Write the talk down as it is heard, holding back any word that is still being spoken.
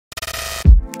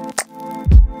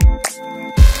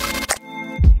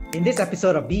In this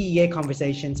episode of BEA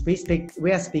Conversations,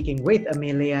 we are speaking with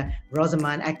Amelia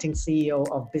Roziman, Acting CEO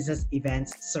of Business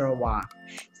Events Sarawak.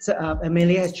 So,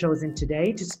 Amelia has chosen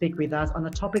today to speak with us on a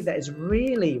topic that is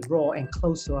really raw and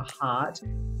close to her heart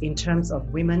in terms of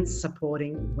women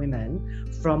supporting women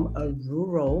from a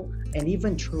rural and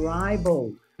even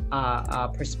tribal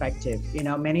perspective. You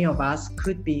know, many of us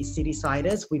could be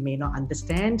city-siders. We may not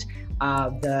understand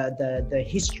the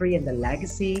history and the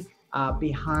legacy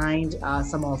behind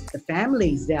some of the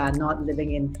families that are not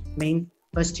living in main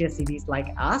first-tier cities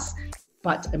like us.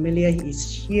 But Amelia is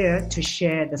here to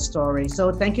share the story.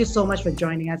 So thank you so much for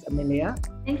joining us, Amelia.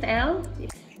 Thanks, Elle.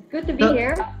 It's good to be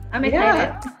here. I'm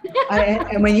excited. Yeah.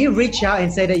 And when you reach out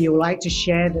and say that you would like to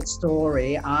share that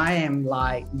story, I am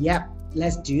like, yep,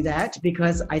 let's do that,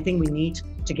 because I think we need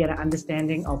to get an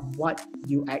understanding of what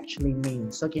you actually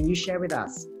mean. So can you share with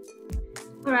us?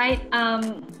 All right.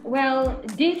 Well,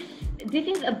 this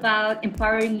is about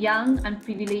empowering young,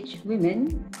 unprivileged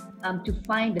women to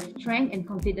find the strength and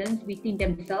confidence within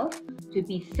themselves to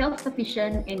be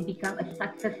self-sufficient and become a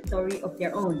success story of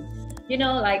their own. You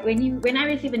know, like when I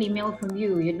receive an email from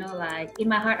you, you know, like in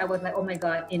my heart, I was like, oh my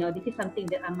God, you know, this is something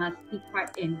that I must take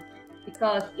part in,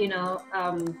 because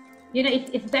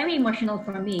it's very emotional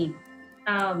for me.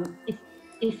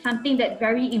 It's something that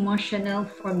very emotional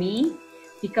for me.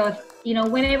 Because, you know,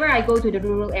 whenever I go to the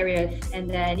rural areas and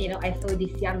then, you know, I saw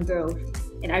these young girls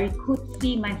and I could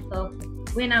see myself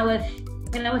when I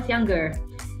was younger.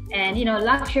 And, you know,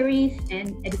 luxuries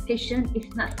and education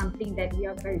is not something that we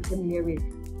are very familiar with.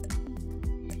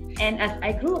 And as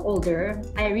I grew older,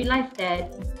 I realized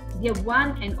that the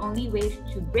one and only ways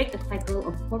to break the cycle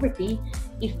of poverty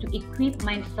is to equip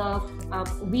myself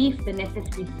with the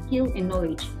necessary skill and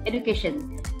knowledge,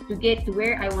 education, to get to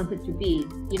where I wanted to be.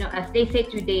 You know, as they say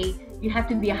today, you have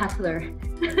to be a hustler.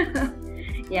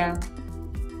 Yeah.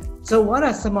 So what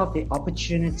are some of the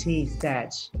opportunities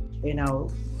that, you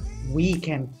know, we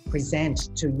can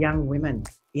present to young women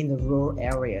in the rural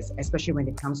areas, especially when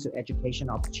it comes to education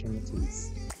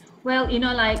opportunities? Well, you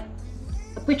know, like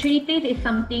opportunities is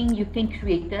something you can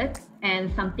create it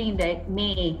and something that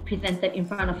may present it in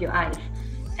front of your eyes.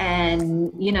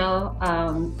 And, you know,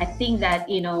 I think that,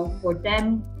 you know,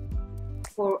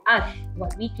 for us,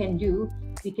 what we can do,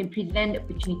 we can present the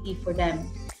opportunity for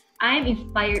them. I am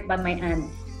inspired by my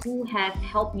aunt, who has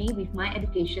helped me with my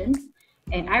education.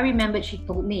 And I remember she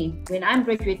told me, when I'm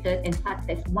graduated and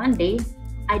success one day,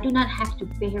 I do not have to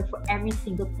pay her for every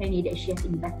single penny that she has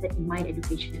invested in my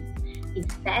education.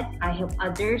 Instead, I help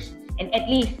others, and at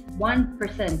least one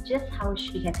person, just how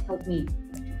she has helped me.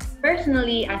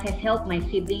 Personally, I have helped my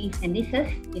siblings and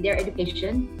nieces in their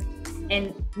education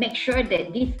and make sure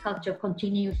that this culture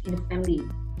continues in the family.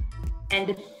 And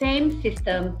the same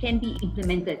system can be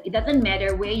implemented. It doesn't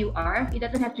matter where you are. It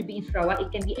doesn't have to be in Sarawak.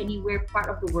 It can be anywhere part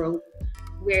of the world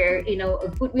where, you know, a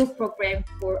goodwill program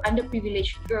for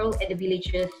underprivileged girls at the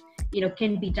villages, you know,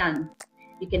 can be done.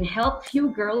 You can help few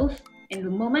girls, and the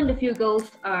moment the few girls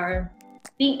are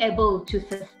being able to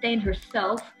sustain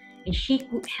herself, and she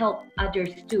could help others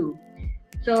too.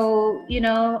 So, you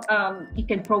know, you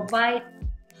can provide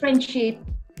friendship,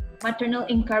 maternal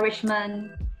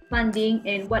encouragement, funding,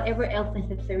 and whatever else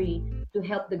necessary to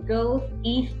help the girls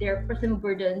ease their personal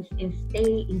burdens and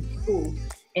stay in school.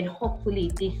 And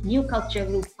hopefully this new culture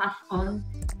will pass on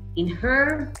in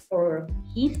her or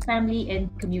his family and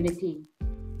community.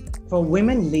 For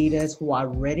women leaders who are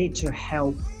ready to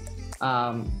help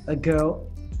a girl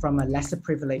from a lesser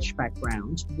privileged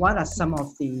background, what are some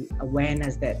of the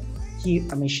awareness that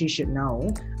she should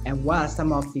know, and what are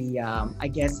some of the, I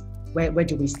guess, where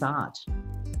do we start?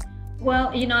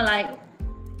 Well, you know, like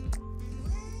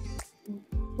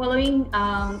following,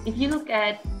 if you look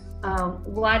at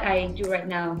what I do right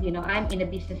now, you know, I'm in a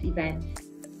business event.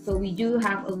 So we do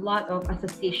have a lot of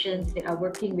associations that are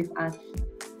working with us.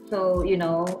 So, you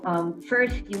know,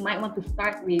 first you might want to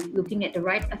start with looking at the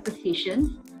right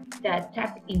associations that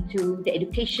tap into the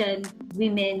education,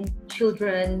 women,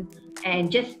 children,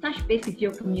 and just touch base with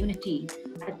your community.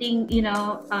 I think, you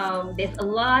know, there's a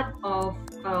lot of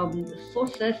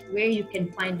sources where you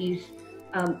can find these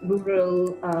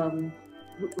rural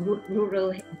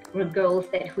girls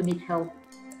who need help.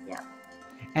 Yeah.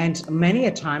 And many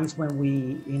a times when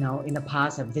we, you know, in the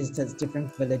past have visited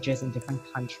different villages in different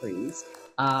countries,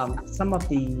 some of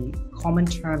the common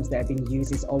terms that have been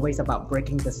used is always about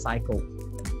breaking the cycle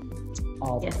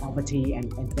of poverty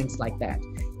and things like that.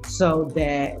 So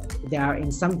there are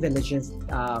in some villages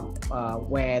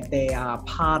where they are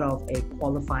part of a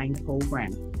qualifying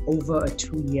program over a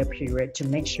 2-year period to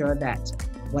make sure that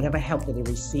whatever help that they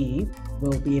receive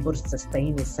will be able to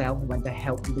sustain itself when the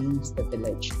help leaves the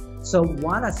village. So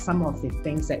what are some of the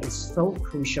things that is so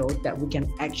crucial that we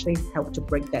can actually help to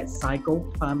break that cycle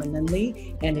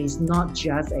permanently, and it's not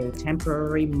just a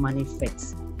temporary money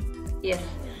fix? Yes,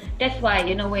 that's why,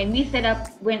 when we set up,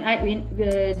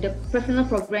 the personal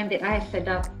program that I set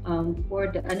up for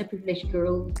the underprivileged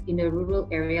girls in the rural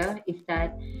area is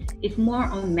that it's more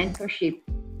on mentorship,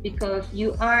 because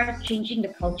you are changing the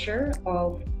culture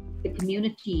of the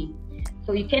community.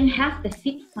 So you can have the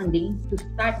seed funding to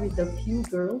start with a few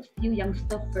girls, few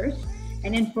youngsters first,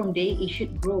 and then from there it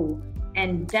should grow.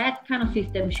 And that kind of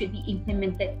system should be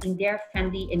implemented in their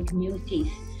family and communities,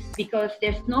 because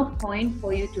there's no point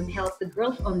for you to help the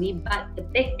girls only, but the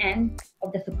back end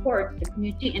of the support, the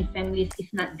community and families is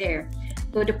not there.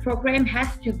 So the program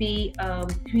has to be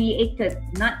created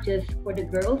not just for the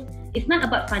girls. It's not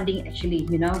about funding actually,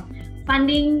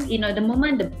 Funding, the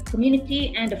moment the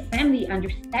community and the family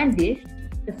understand this,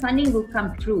 the funding will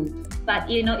come through. But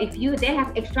if they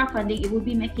have extra funding, it will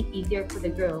be make it easier for the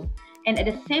girl. And at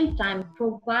the same time,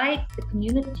 provide the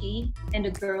community and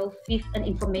the girls with an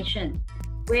information.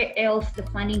 Where else the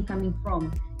funding coming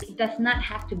from? It does not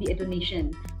have to be a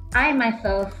donation. I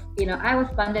myself, I was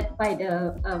funded by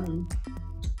the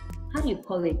how do you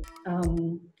call it?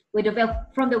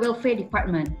 From the welfare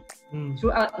department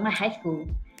throughout my high school.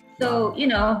 So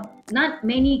not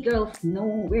many girls know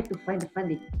where to find the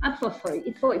funding. I'm so sorry.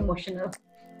 It's so emotional.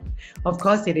 Of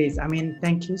course it is. I mean,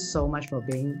 thank you so much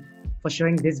for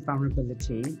showing this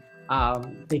vulnerability.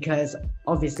 Because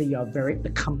obviously you're a very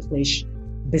accomplished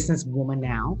businesswoman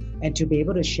now, and to be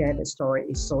able to share the story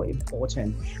is so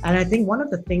important. And I think one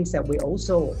of the things that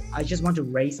I just want to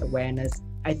raise awareness.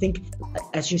 I think,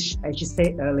 as you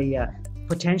said earlier,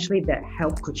 potentially that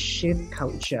help could shift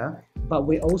culture, but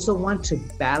we also want to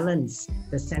balance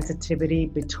the sensitivity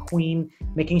between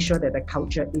making sure that the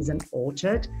culture isn't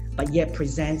altered, but yet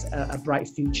presents a bright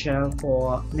future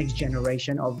for next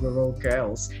generation of rural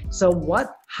girls. So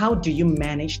how do you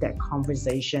manage that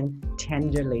conversation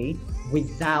tenderly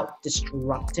without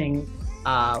disrupting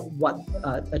what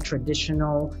a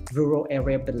traditional rural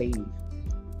area believes?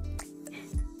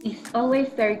 It's always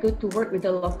very good to work with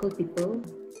the local people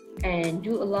and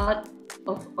do a lot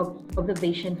of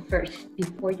observation first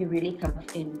before you really come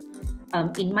in.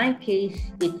 In my case,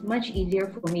 it's much easier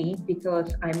for me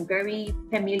because I'm very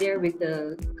familiar with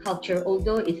the culture,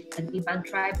 although it's an Iban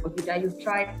tribe or Bidayu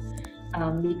tribe,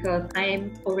 because I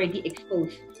am already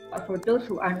exposed. But for those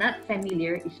who are not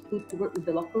familiar, it's good to work with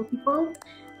the local people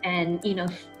and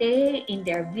stay in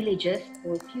their villages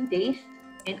for a few days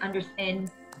and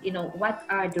understand what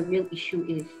are the real issue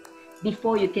is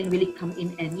before you can really come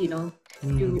in and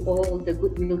do all the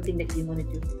goodwill thing that you want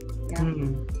to do.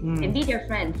 And be their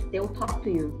friends. They will talk to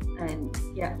you, and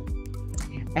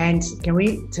And can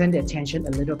we turn the attention a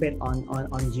little bit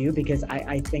on you, because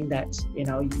I think that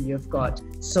you've got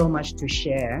so much to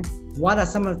share. What are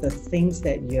some of the things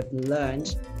that you have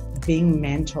learned being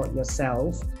mentored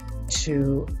yourself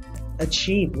to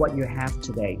achieve what you have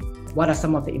today? What are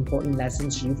some of the important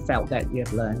lessons you felt that you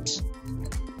have learned?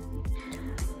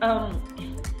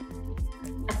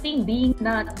 I think being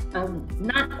not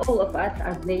all of us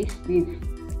are blessed with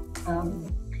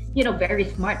very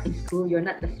smart in school. You're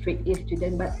not the straight A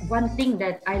student, but one thing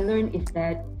that I learned is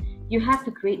that you have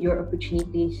to create your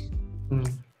opportunities.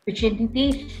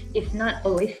 Opportunities is not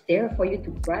always there for you to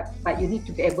grab, but you need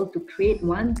to be able to create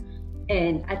one.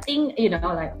 And I think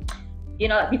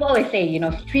people always say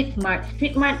street smart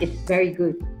is very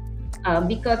good.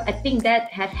 Because I think that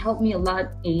has helped me a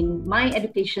lot in my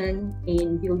education,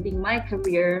 in building my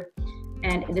career,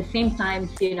 and at the same time,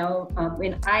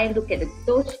 when I look at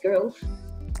those girls,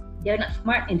 they're not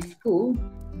smart in school,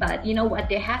 but what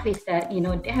they have is that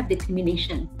they have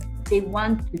determination. They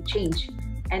want to change,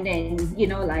 and then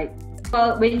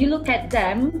when you look at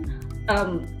them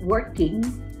working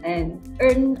and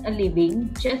earn a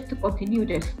living just to continue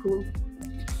their school,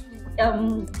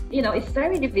 it's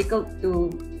very difficult to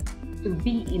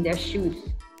be in their shoes.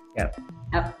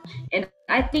 And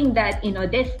I think that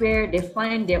that's where they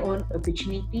find their own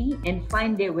opportunity and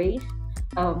find their ways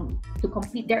to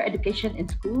complete their education in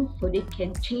school, so they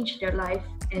can change their life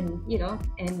and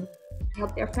and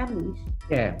help their families.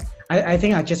 I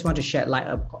think I just want to shed light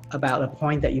about a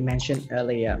point that you mentioned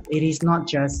earlier. It is not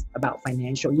just about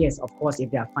financial. Yes, of course,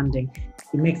 if they are funding,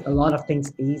 it makes a lot of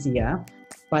things easier,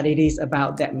 but it is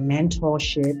about that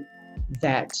mentorship,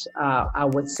 that I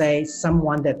would say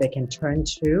someone that they can turn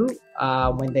to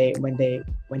when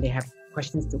they have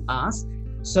questions to ask.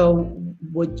 So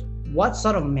what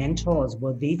sort of mentors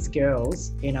will these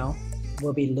girls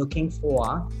will be looking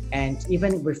for, and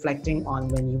even reflecting on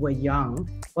when you were young,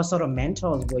 what sort of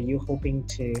mentors were you hoping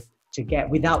to get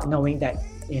without knowing that,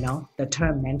 the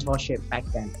term mentorship back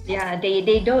then? Yeah,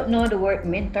 they don't know the word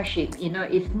mentorship.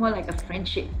 It's more like a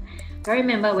friendship. I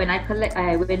remember when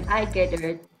I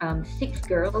gathered 6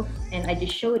 girls, and I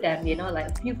just showed them, like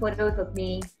a few photos of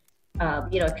me,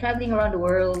 traveling around the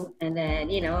world, and then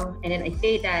I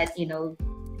say that,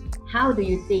 how do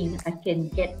you think I can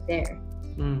get there?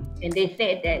 And they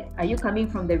said that, are you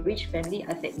coming from the rich family?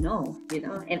 I said no,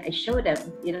 and I showed them,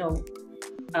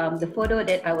 the photo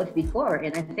that I was before,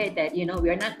 and I said that, we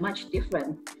are not much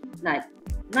different.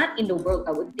 Not in the world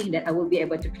I would think that I would be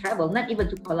able to travel, not even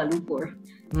to Kuala Lumpur,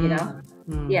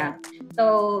 Yeah.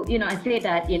 So, I say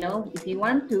that, if you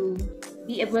want to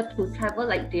be able to travel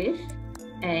like this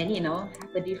and,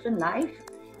 have a different life,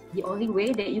 the only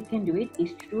way that you can do it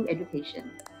is through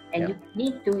education. And you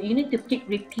need to keep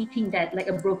repeating that like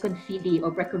a broken CD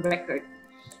or broken record,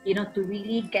 to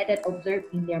really get that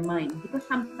observed in their mind. Because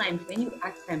sometimes when you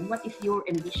ask them, what is your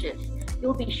ambition?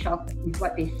 You'll be shocked with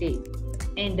what they say.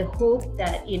 And the hope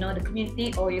that, the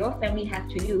community or your family has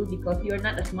to you, because you're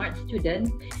not a smart student,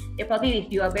 they probably,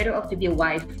 if you are better off to be a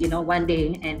wife, one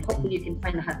day, and hopefully you can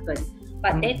find a husband.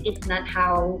 But that is not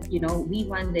how, we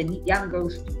want the young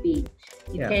girls to be.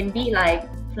 You can be like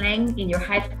flanked in your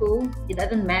high school. It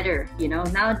doesn't matter.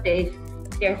 Nowadays,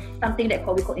 there's something that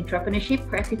we call entrepreneurship,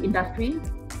 creative industry.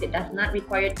 It does not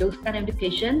require those kind of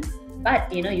education.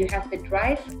 But, you have the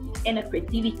drive and a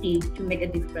creativity to make a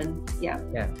difference. Yeah.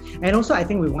 And also, I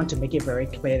think we want to make it very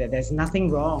clear that there's nothing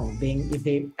wrong if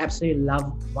they absolutely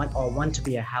want to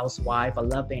be a housewife or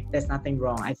loving, there's nothing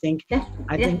wrong. I think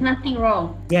there's nothing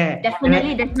wrong. Yeah.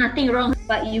 Definitely there's nothing wrong,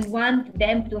 but you want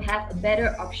them to have a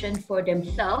better option for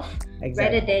themselves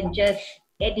rather than just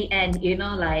at the end,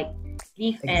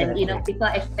 and people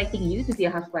are expecting you to be a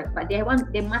housewife, but they must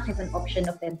have an option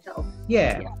of themselves.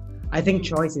 Yeah. I think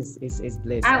choice is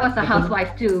bliss. I was a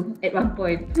housewife too at one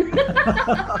point.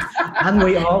 And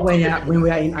we all, when we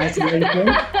are in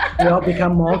isolation, we all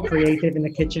become more creative in the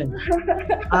kitchen.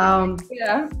 I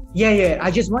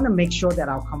just want to make sure that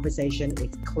our conversation is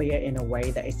clear in a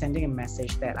way that is sending a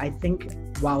message that I think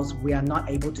whilst we are not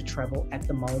able to travel at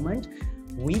the moment,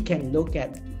 we can look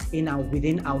at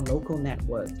within our local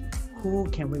network, who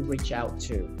can we reach out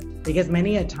to? Because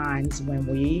many a times when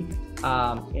we, when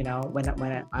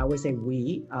I always say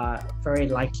we, very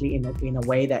likely in a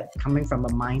way that coming from a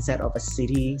mindset of a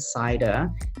city-sider,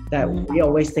 that we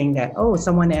always think that,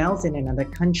 someone else in another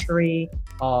country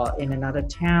or in another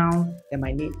town, they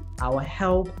might need our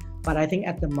help. But I think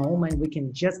at the moment we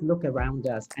can just look around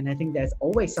us, and I think there's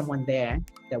always someone there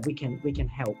that we can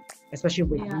help, especially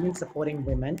with women supporting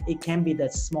women. It can be the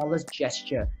smallest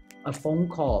gesture, a phone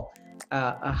call,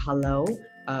 a hello,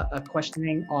 a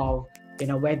questioning of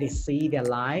where they see their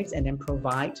lives, and then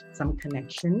provide some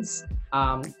connections,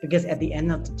 because at the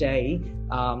end of the day,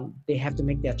 they have to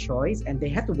make their choice and they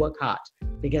have to work hard,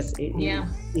 because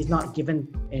it's not given.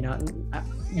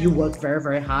 You work very,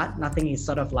 very hard. Nothing is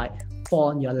sort of like fall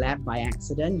on your lap by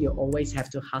accident. You always have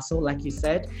to hustle, like you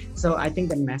said. So I think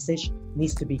the message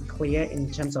needs to be clear in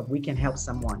terms of we can help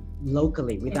someone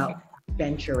locally without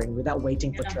venturing, without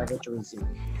waiting for travel to resume.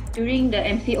 During the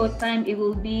MCO time, it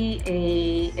will be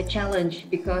a challenge,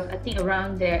 because I think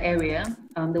around their area,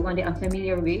 the one that I'm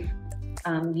familiar with,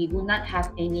 we will not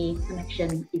have any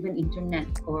connection, even internet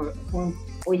or phone,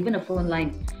 or even a phone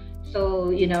line.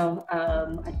 So,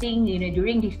 I think,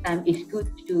 during this time, it's good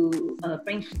to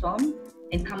brainstorm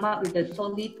and come up with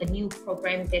a new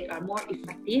program that are more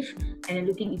effective and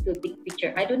looking into a big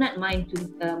picture. I do not mind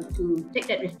to take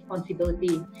that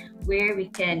responsibility, where we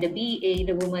can, the BEA,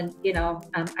 the woman,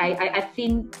 I've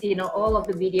seen, all of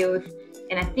the videos,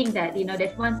 and I think that,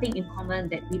 there's one thing in common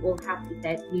that we all have, is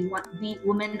that we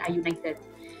women are united.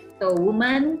 So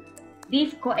women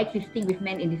live coexisting with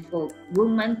men in this world.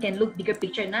 Women can look bigger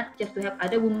picture, not just to help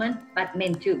other women, but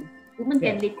men too. Women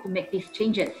can live to make these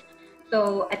changes.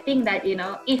 So I think that,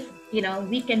 if,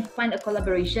 we can find a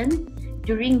collaboration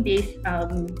during this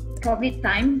COVID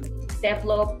time,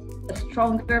 develop a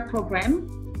stronger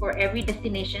program for every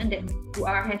destination that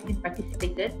has been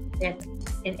participated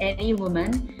in any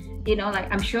woman,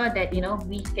 I'm sure that,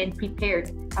 we can prepare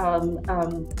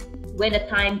when the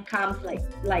time comes,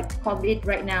 like COVID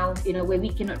right now, where we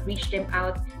cannot reach them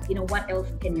out, what else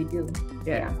can we do?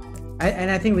 And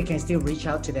I think we can still reach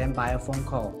out to them by a phone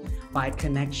call, by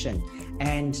connection,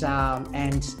 and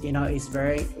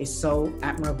it's so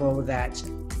admirable that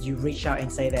you reach out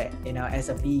and say that, as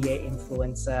a BEA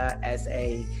influencer, as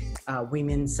a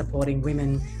women supporting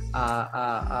women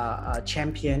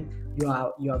champion, you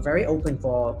are very open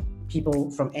for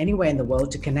people from anywhere in the world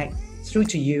to connect through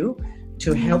to you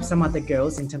to help some other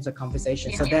girls in terms of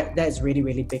conversation. So that is really,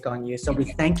 really big on you. So we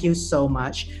thank you so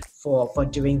much for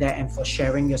doing that and for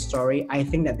sharing your story. I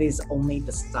think that this is only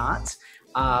the start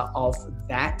of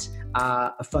that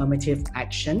affirmative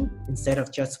action instead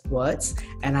of just words.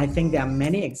 And I think there are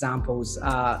many examples,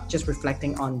 just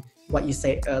reflecting on what you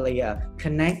said earlier,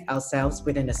 connect ourselves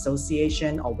with an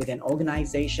association or with an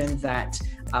organization that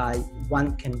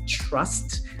one can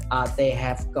trust. They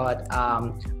have got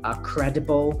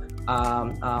credible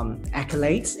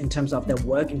accolades in terms of their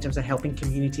work, in terms of helping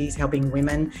communities, helping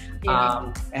women.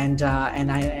 And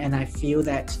I feel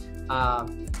that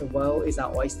the world is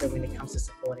our oyster when it comes to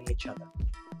supporting each other.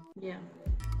 Yeah.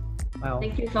 Well,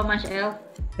 thank you so much, Elle.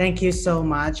 Thank you so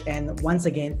much. And once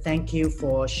again, thank you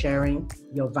for sharing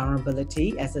your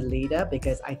vulnerability as a leader,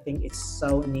 because I think it's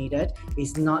so needed.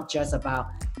 It's not just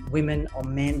about women or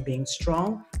men being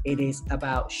strong. It is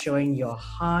about showing your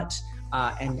heart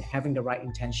and having the right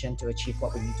intention to achieve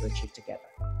what we need to achieve together.